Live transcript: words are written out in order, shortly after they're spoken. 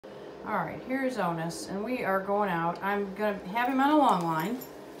All right, here's Onus, and we are going out. I'm gonna have him on a long line.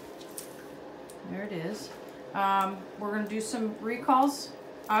 There it is. We're gonna do some recalls,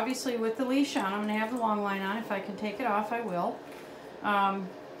 obviously with the leash on. I'm gonna have the long line on. If I can take it off, I will.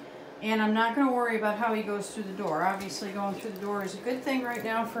 And I'm not gonna worry about how he goes through the door. Obviously going through the door is a good thing right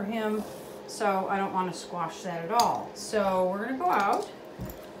now for him, so I don't wanna squash that at all. So we're gonna go out.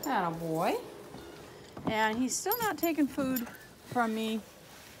 Atta boy. And he's still not taking food from me.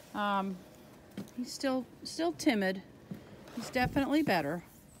 He's still timid. He's definitely better.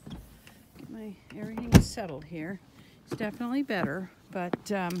 Get everything is settled here. He's definitely better,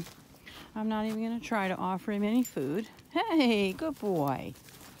 but I'm not even gonna try to offer him any food. Hey, good boy.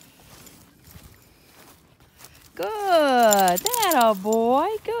 Good. That a boy.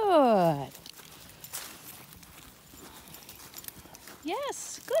 Good.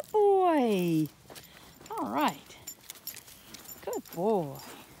 Yes, good boy. All right. Good boy.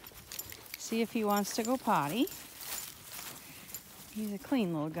 See if he wants to go potty. He's a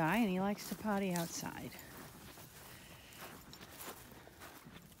clean little guy and he likes to potty outside.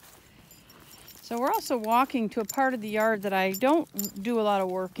 So we're also walking to a part of the yard that I don't do a lot of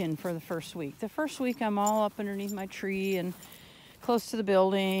work in for the first week. The first week I'm all up underneath my tree and close to the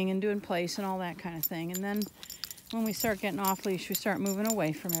building and doing place and all that kind of thing. And then when we start getting off leash, we start moving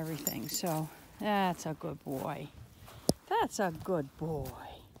away from everything. So that's a good boy. That's a good boy.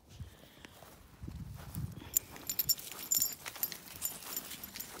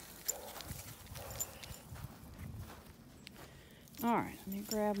 All right, let me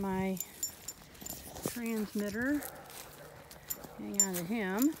grab my transmitter. Hang on to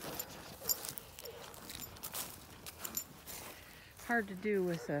him. Hard to do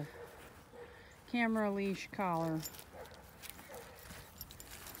with a camera leash collar,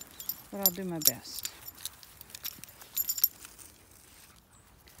 but I'll do my best.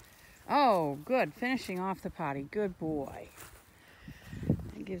 Oh, good. Finishing off the potty. Good boy.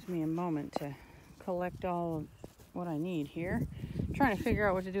 It gives me a moment to collect all of what I need here. I'm trying to figure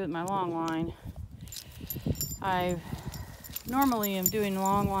out what to do with my long line. I normally am doing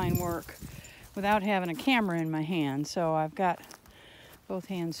long line work without having a camera in my hand, so I've got both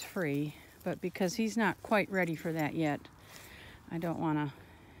hands free. But because he's not quite ready for that yet, I don't want to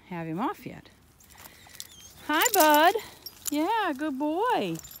have him off yet. Hi, bud. Yeah, good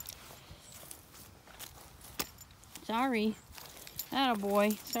boy. Sorry. Atta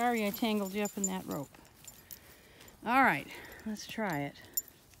boy. Sorry I tangled you up in that rope. All right, let's try it.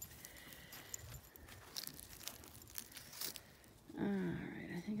 All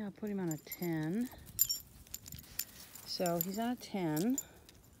right, I think I'll put him on a 10. So he's on a 10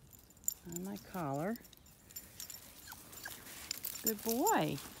 on my collar. Good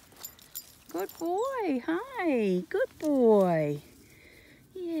boy. Good boy. Hi. Good boy.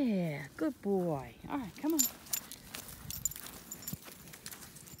 Yeah, good boy. All right, come on.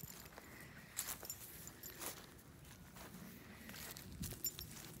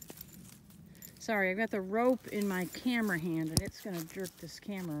 Sorry, I've got the rope in my camera hand and it's going to jerk this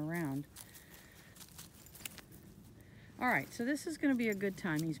camera around. All right, so this is going to be a good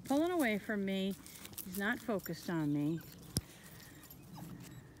time. He's pulling away from me. He's not focused on me.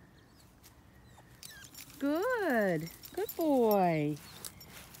 Good. Good boy.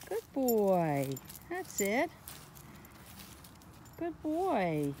 Good boy. That's it. Good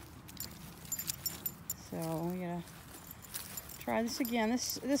boy. So we gotta try this again.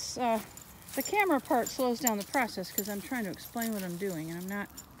 The camera part slows down the process because I'm trying to explain what I'm doing and I'm not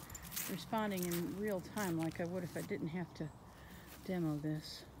responding in real time like I would if I didn't have to demo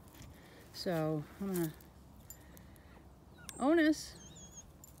this. So I'm gonna Onus.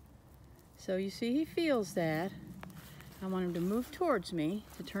 So you see he feels that. I want him to move towards me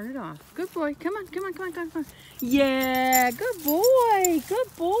to turn it off. Good boy. Come on, come on, come on, come on. Yeah, good boy.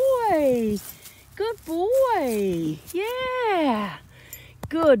 Good boy. Good boy. Yeah.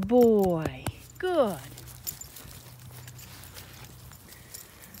 Good boy. Good. All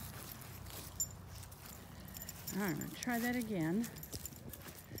right, I'm going to try that again.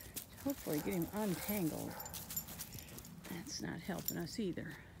 Hopefully get him untangled. That's not helping us either.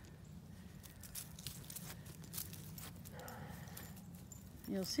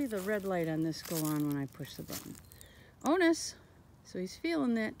 You'll see the red light on this go on when I push the button. Onus. So he's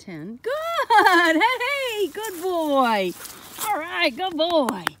feeling that 10. Good! Hey, good boy. All right, good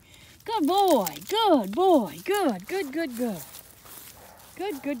boy. Good boy. Good boy. Good, good, good, good.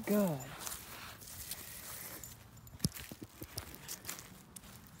 Good, good, good.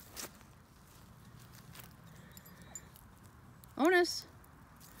 Onus.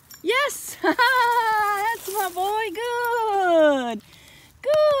 Yes! That's my boy. Good.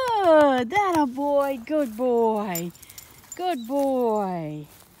 Good. good. That a boy. Good boy. Good boy.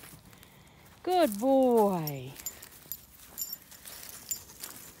 Good boy.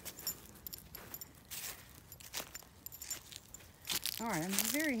 All right, I'm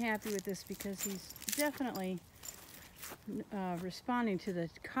very happy with this because he's definitely responding to the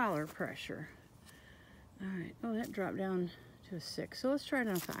collar pressure. All right, oh, that dropped down to a 6. So let's try it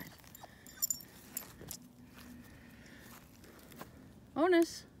on a 5.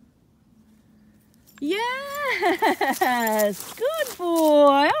 Onus. Yes, good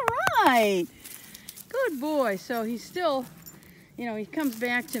boy. All right, good boy. So he's still, you know, he comes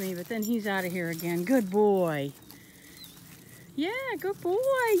back to me, but then he's out of here again. Good boy. Yeah, good boy.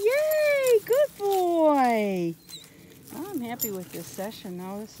 Yay, good boy. I'm happy with this session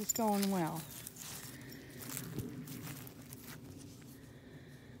though. This is going well.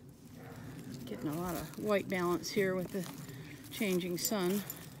 Getting a lot of white balance here with the changing sun.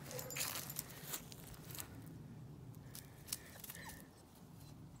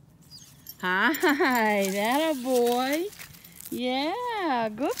 Hi, that a boy. Yeah,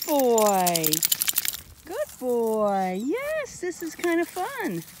 good boy. Good boy. Yes, this is kind of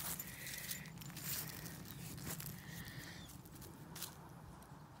fun.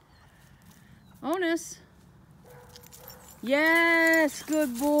 Onus. Yes,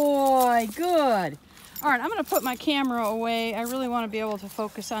 good boy. Good. All right, I'm going to put my camera away. I really want to be able to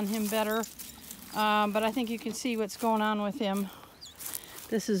focus on him better. But I think you can see what's going on with him.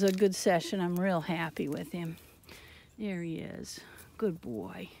 This is a good session. I'm real happy with him. There he is. Good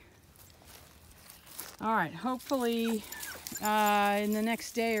boy. All right, hopefully in the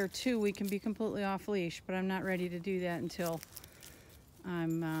next day or two we can be completely off leash, but I'm not ready to do that until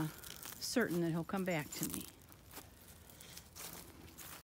I'm certain that he'll come back to me.